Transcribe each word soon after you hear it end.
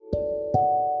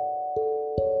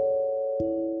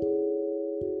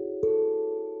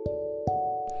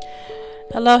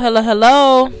Hello, hello,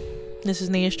 hello. This is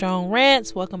Nia Strong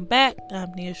Rants. Welcome back.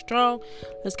 I'm Nia Strong.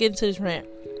 Let's get into this rant.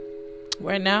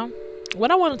 Right now,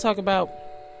 what I want to talk about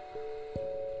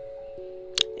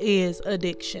is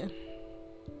addiction.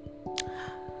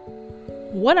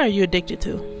 What are you addicted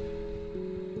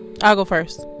to? I'll go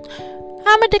first.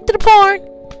 I'm addicted to porn.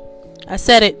 I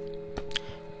said it.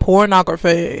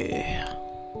 Pornography.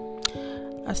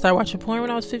 I started watching porn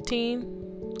when I was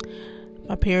 15.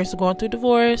 My parents were going through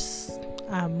divorce.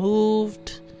 I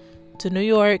moved to New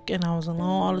York and I was alone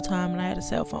all the time, and I had a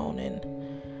cell phone, and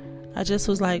I just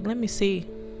was like, let me see.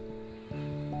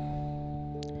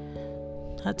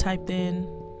 I typed in,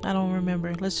 I don't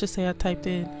remember, let's just say I typed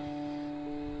in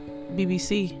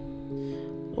BBC,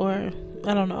 or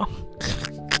I don't know.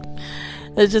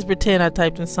 Let's just pretend I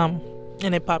typed in something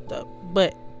and it popped up.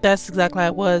 But that's exactly how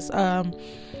it was.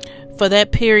 For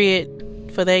that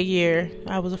period, for that year,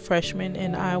 I was a freshman,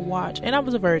 and I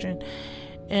was a virgin,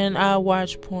 and I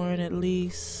watched porn at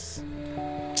least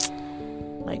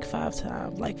like 5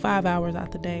 times, like 5 hours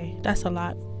out the day. That's a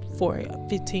lot for a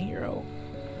 15-year-old.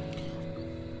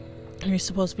 You're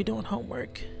supposed to be doing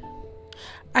homework.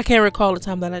 I can't recall the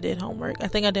time that I did homework. I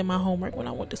think I did my homework when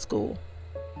I went to school.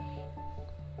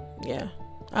 Yeah,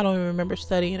 I don't even remember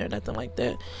studying or nothing like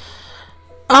that.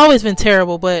 I always been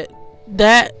terrible, but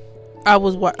that I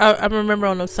remember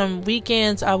on some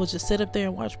weekends I would just sit up there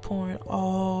and watch porn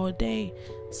all day,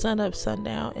 sun up,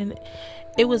 sundown, and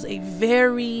I was in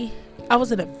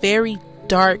a very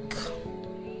dark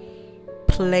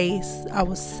place. I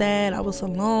was sad, I was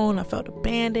alone, I felt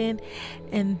abandoned,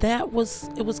 and it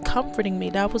was comforting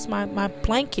me. That was my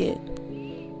blanket,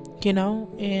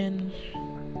 and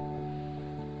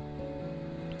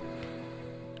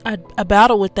I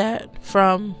battled with that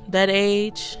from that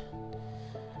age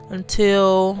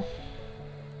until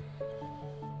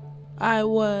I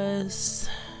was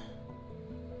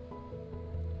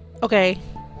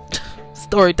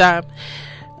story time.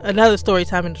 Another story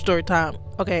time in the story time.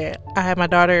 Okay, I had my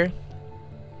daughter.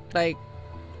 I'm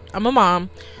a mom.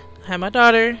 I had my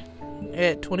daughter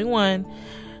at 21.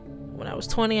 When I was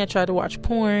 20, I tried to watch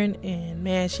porn, and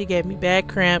man, she gave me bad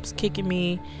cramps, kicking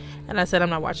me, and I said I'm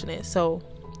not watching it. So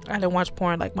I didn't watch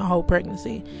porn like my whole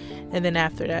pregnancy, and then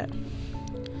after that.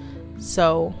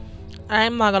 So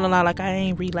I'm not gonna lie, I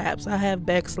ain't relapsed. I have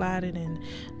backslided,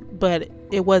 but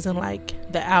it wasn't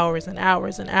like the hours and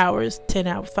hours and hours, 10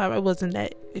 hours, 5. It wasn't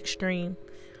that extreme.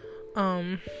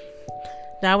 Now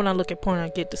when I look at porn, I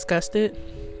get disgusted.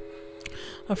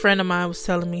 A friend of mine was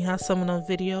telling me how some of those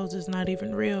videos is not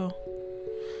even real.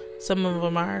 Some of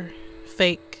them are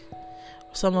fake.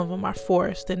 Some of them are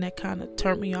forced, and that kind of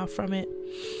turned me off from it.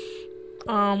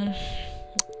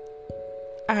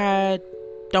 I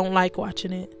don't like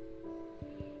watching it.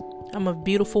 I'm a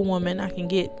beautiful woman. I can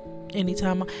get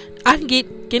anytime I can get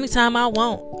anytime I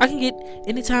want. I can get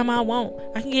anytime I want.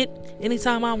 I can get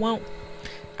anytime I want.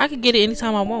 I can get it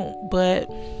anytime I want. But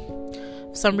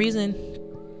for some reason,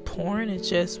 porn, it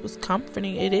just was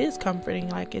comforting. It is comforting.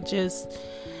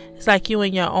 It's like you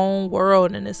in your own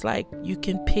world, and it's like you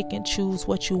can pick and choose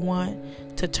what you want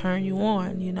to turn you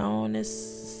on, and it's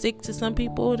sick to some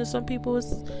people, to some people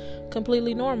it's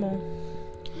completely normal.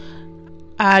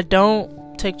 I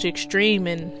don't take to extreme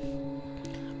and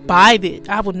buy it.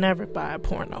 I would never buy a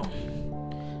porno.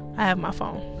 I have my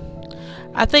phone.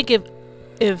 I think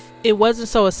if it wasn't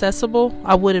so accessible,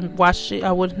 I wouldn't watch it.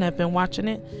 I wouldn't have been watching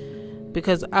it,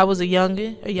 because I was a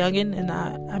youngin, and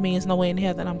I mean, there's no way in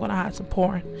hell that I'm gonna hide some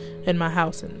porn in my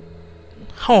house and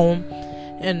home,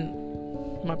 and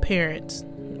my parents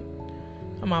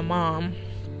and my mom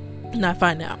not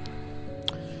find out.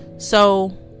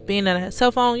 So being that I had a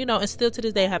cell phone, and still to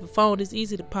this day I have a phone, it's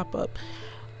easy to pop up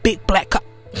big black cock.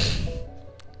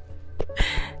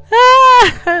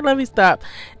 Let me stop.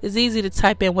 It's easy to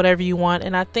type in whatever you want,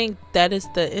 and I think that is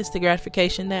the instant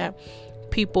gratification that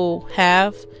people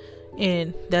have,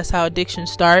 and that's how addiction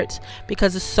starts,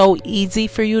 because it's so easy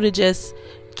for you to just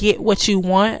get what you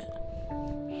want.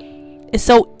 It's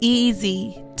so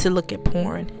easy to look at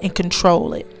porn and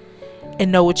control it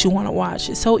and know what you want to watch.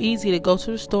 It's so easy to go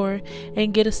to the store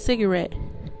and get a cigarette.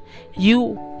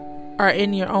 You are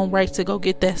in your own right to go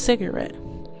get that cigarette.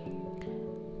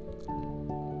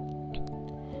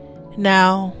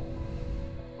 Now,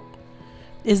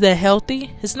 is that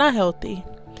healthy? It's not healthy.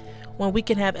 When we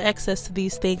can have access to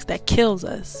these things that kills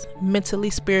us mentally,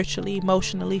 spiritually,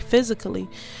 emotionally, physically,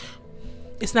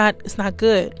 it's not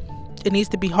good. It needs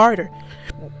to be harder,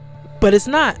 but it's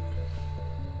not.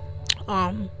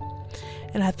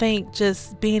 And I think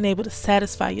just being able to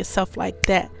satisfy yourself like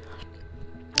that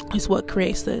is what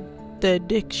creates the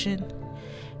addiction.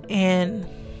 And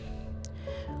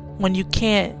when you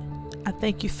can't, I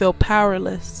think you feel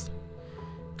powerless.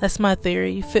 That's my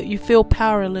theory. You feel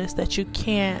powerless, that you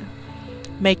can't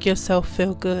make yourself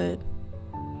feel good.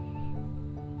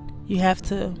 You have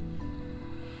to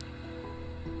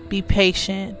be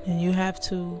patient, and you have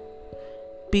to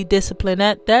be disciplined.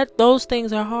 Those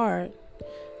things are hard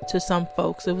to some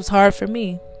folks. It was hard for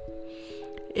me.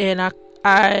 And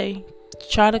I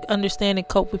try to understand and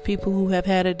cope with people who have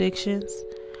had addictions.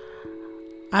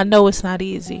 I know it's not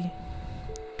easy,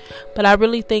 but I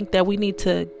really think that we need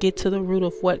to get to the root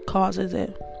of what causes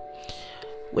it.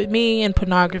 With me and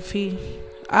pornography,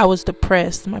 I was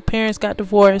depressed. My parents got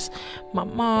divorced. My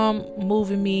mom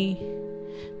moving me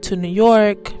to New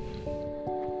York.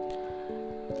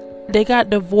 They got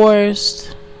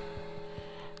divorced.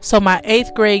 So my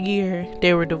 8th grade year,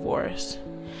 they were divorced.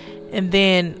 And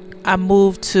then I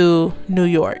moved to New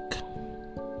York.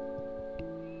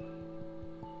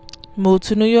 Moved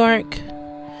to New York.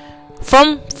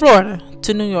 From Florida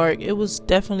to New York. It was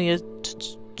definitely a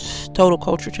total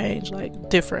culture change. Like,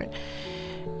 different.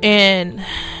 And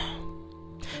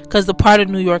because the part of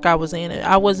New York I was in,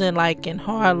 I wasn't like in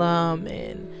Harlem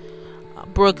and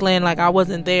Brooklyn. Like, I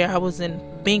wasn't there. I was in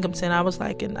Binghamton. I was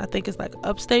like in, I think it's like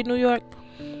upstate New York.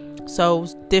 So it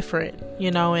was different,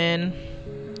 and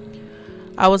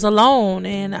I was alone,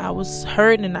 and I was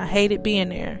hurting, and I hated being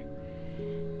there.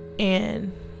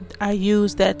 And I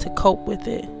used that to cope with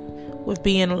it, with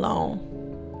being alone.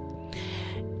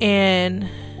 And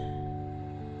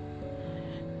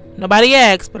nobody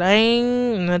asked, but I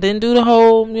didn't do the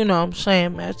whole, I'm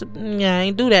saying, I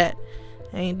ain't do that.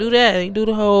 I ain't do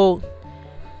the whole,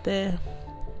 the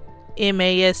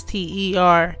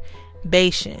master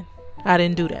Bashan. I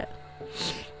didn't do that.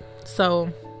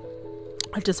 So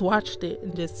I just watched it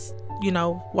and just,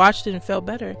 watched it and felt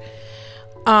better.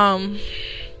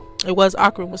 It was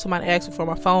awkward when somebody asked me for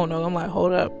my phone, though. I'm like,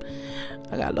 hold up,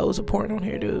 I got loads of porn on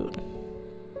here, dude.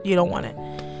 You don't want it.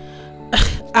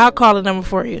 I'll call the number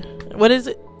for you. What is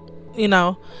it?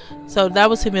 So that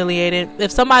was humiliating.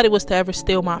 If somebody was to ever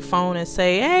steal my phone and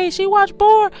say, hey, she watched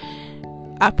porn,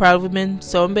 I probably would have been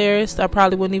so embarrassed, I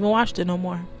probably wouldn't even watch it no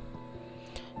more.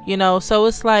 So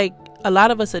it's like a lot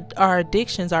of us, our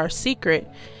addictions are a secret,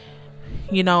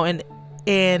 and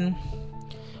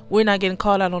we're not getting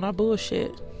called out on our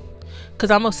bullshit. Because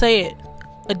I'm going to say it,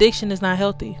 addiction is not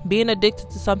healthy. Being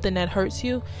addicted to something that hurts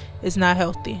you is not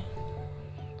healthy.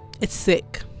 It's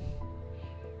sick.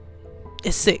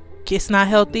 It's sick. It's not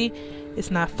healthy.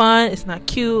 It's not fun. It's not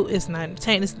cute. It's not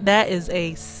entertaining. That is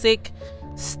a sick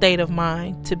state of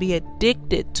mind, to be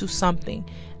addicted to something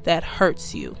that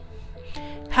hurts you.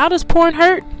 How does porn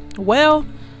hurt? Well,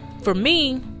 for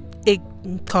me, it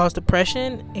caused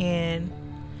depression and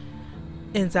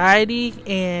anxiety,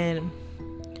 and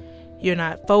you're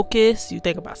not focused. You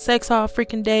think about sex all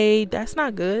freaking day. That's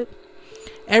not good.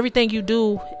 Everything you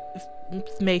do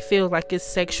may feel like it's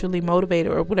sexually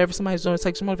motivated, or whatever somebody's doing is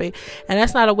sexually motivated, and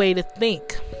that's not a way to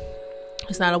think.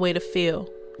 It's not a way to feel.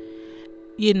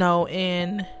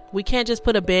 And we can't just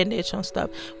put a bandage on stuff.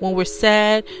 When we're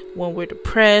sad, when we're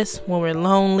depressed, when we're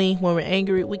lonely, when we're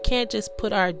angry, we can't just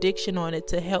put our addiction on it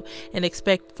to help and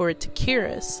expect for it to cure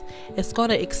us. It's going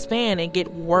to expand and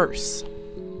get worse.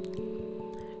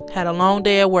 Had a long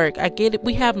day at work. I get it.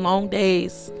 We have long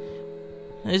days.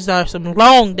 These are some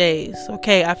long days.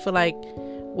 Okay, I feel like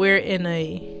we're in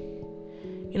a,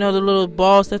 the little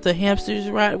balls that the hamsters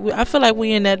ride. I feel like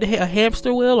we're in a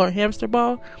hamster wheel or hamster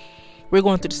ball. We're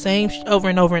going through the same over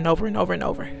and over and over and over and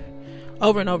over.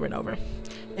 Over and over and over.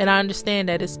 And I understand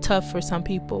that it's tough for some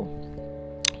people.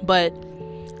 But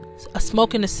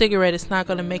smoking a cigarette is not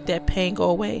going to make that pain go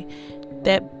away.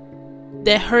 That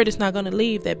hurt is not going to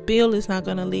leave. That bill is not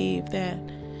going to leave. That,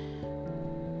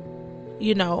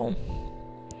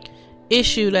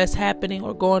 issue that's happening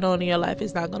or going on in your life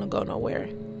is not going to go nowhere.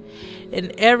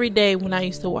 And every day when I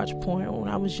used to watch porn when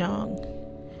I was young,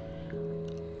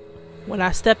 when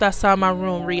I stepped outside my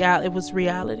room, it was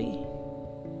reality.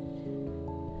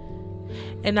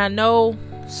 And I know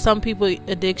some people's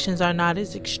addictions are not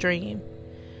as extreme,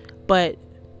 but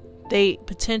they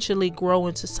potentially grow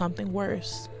into something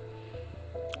worse.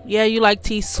 Yeah, you like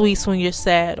tea sweets when you're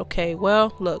sad. Okay,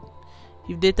 well, look,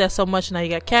 you did that so much, now you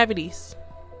got cavities.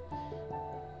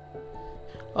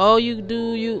 Oh,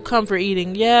 you comfort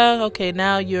eating. Yeah, okay,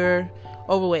 now you're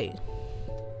overweight.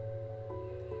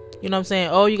 You know what I'm saying?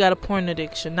 Oh, you got a porn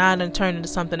addiction. Now it done turned into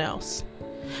something else.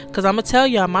 Because I'm going to tell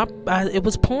you, it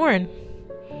was porn.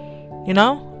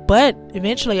 But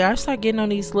eventually I started getting on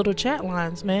these little chat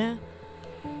lines, man.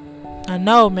 I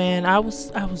know, man. I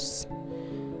was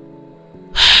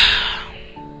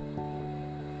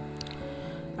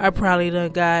I probably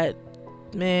done got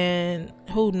Man,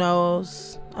 who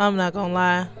knows? I'm not gonna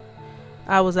lie.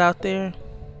 I was out there.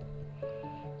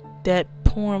 That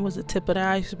porn was the tip of the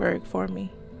iceberg for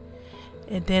me.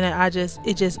 And then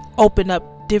it just opened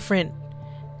up different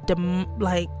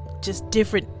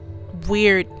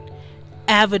weird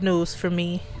avenues for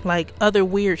me, like other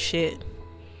weird shit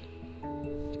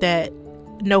that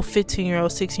no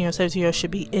 15-year-old, 16-year-old, 17-year-old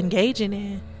should be engaging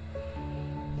in.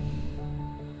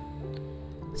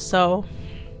 So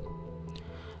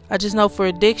I just know for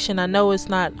addiction, I know it's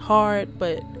not hard,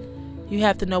 but you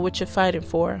have to know what you're fighting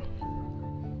for.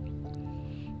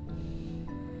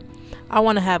 I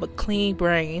want to have a clean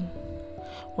brain.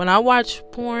 When I watch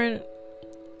porn,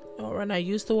 or when I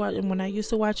used to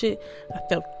watch it, I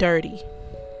felt dirty.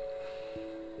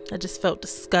 I just felt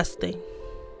disgusting.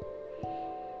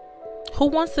 Who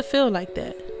wants to feel like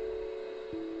that?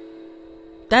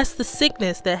 That's the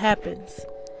sickness that happens.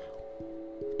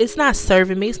 It's not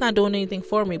serving me. It's not doing anything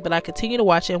for me. But I continue to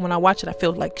watch it. And when I watch it, I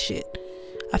feel like shit.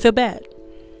 I feel bad.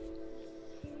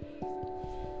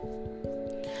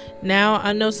 Now,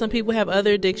 I know some people have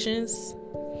other addictions.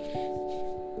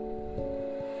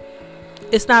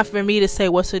 It's not for me to say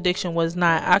what's addiction, what's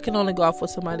not. I can only go off what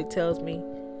somebody tells me.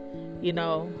 You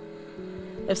know,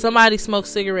 if somebody smokes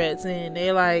cigarettes and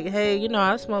they're like, hey, you know,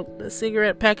 I smoke a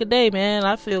cigarette pack a day, man,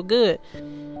 I feel good.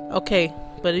 Okay,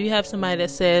 but if you have somebody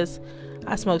that says,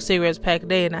 I smoke cigarettes pack a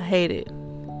day and I hate it,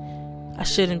 I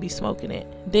shouldn't be smoking it,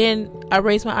 then I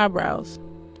raise my eyebrows.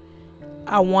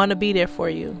 I want to be there for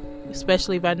you,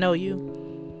 especially if I know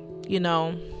you. You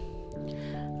know,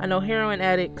 I know heroin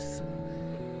addicts.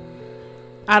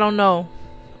 I don't know.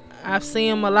 I've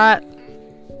seen them a lot,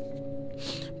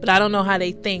 but I don't know how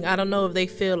they think. I don't know if they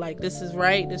feel like this is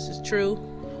right, this is true,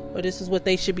 or this is what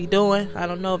they should be doing. I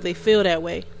don't know if they feel that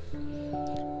way.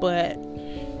 But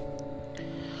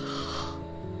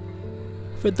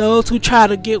for those who try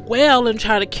to get well and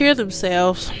try to cure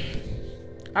themselves,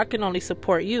 I can only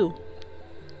support you.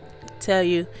 Tell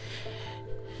you,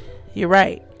 you're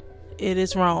right. It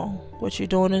is wrong. What you're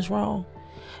doing is wrong.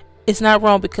 It's not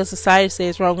wrong because society says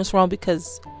it's wrong. It's wrong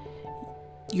because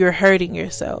you're hurting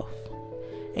yourself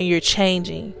and you're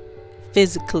changing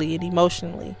physically and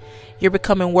emotionally. You're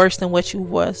becoming worse than what you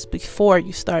was before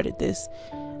you started this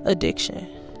addiction.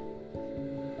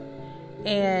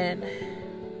 And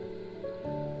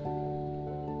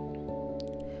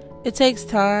it takes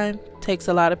time, takes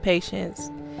a lot of patience,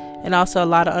 and also a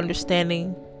lot of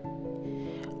understanding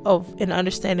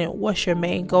what's your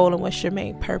main goal and what's your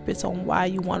main purpose on why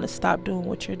you want to stop doing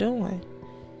what you're doing.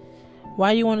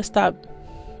 Why you want to stop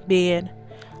being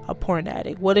a porn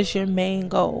addict. What is your main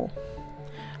goal?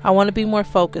 I want to be more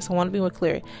focused. I want to be more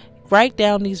clear. Write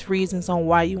down these reasons on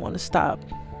why you want to stop.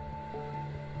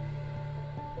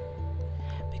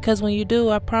 Because when you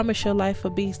do, I promise your life will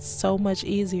be so much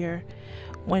easier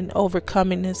when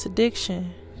overcoming this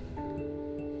addiction.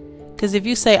 Because if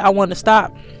you say, I want to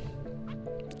stop,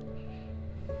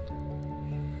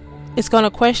 it's going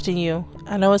to question you.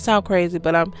 I know it sounds crazy,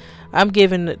 but I'm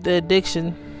giving the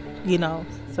addiction, you know,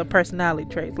 some personality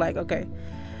traits. Like, okay,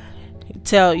 you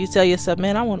tell yourself,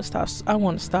 man, I want to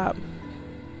stop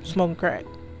smoking crack.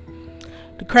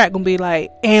 The crack gonna be like,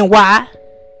 and why?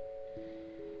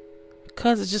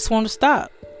 Because I just want to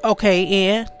stop. Okay,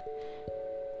 and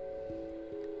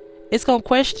it's gonna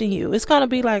question you. It's gonna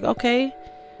be like, okay,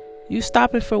 you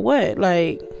stopping for what?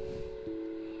 Like,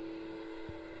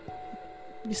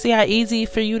 you see how easy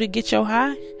for you to get your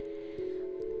high?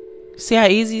 See how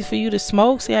easy for you to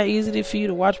smoke? See how easy it is for you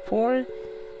to watch porn?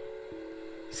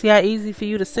 See how easy for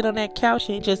you to sit on that couch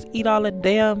and just eat all the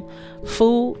damn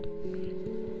food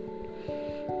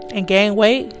and gain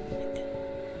weight?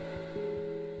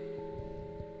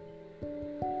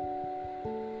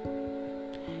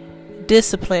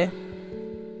 Discipline,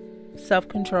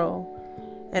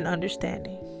 self-control, and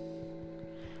understanding.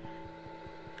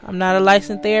 I'm not a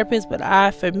licensed therapist, but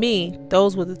for me,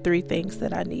 those were the 3 things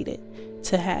that I needed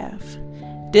to have.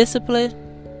 Discipline,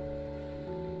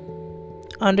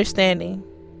 understanding,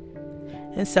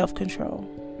 and self-control.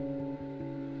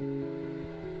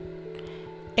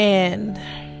 And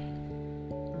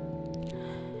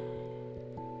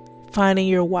finding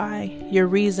your why, your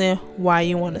reason why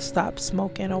you want to stop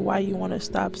smoking, or why you want to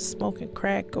stop smoking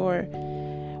crack, or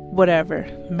whatever.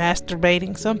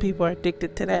 Masturbating, some people are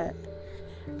addicted to that.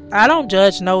 I don't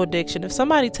judge no addiction. If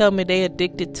somebody tell me they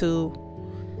addicted to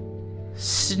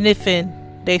sniffing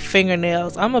their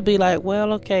fingernails, I'm gonna be like,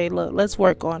 well, okay, look, let's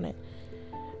work on it.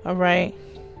 All right,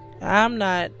 I'm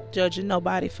not judging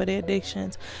nobody for their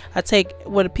addictions. I take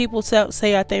what people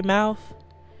say out their mouth,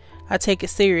 I take it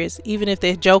serious. Even if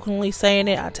they're jokingly saying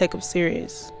it, I take them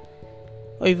serious.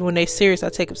 Or even when they're serious, I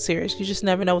take them serious. You just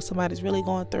never know what somebody's really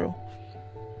going through.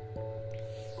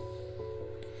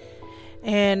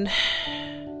 And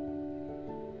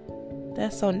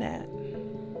that's on that.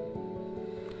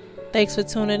 Thanks for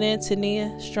tuning in to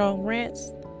Nia Strong Rants.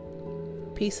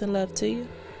 Peace and love to you.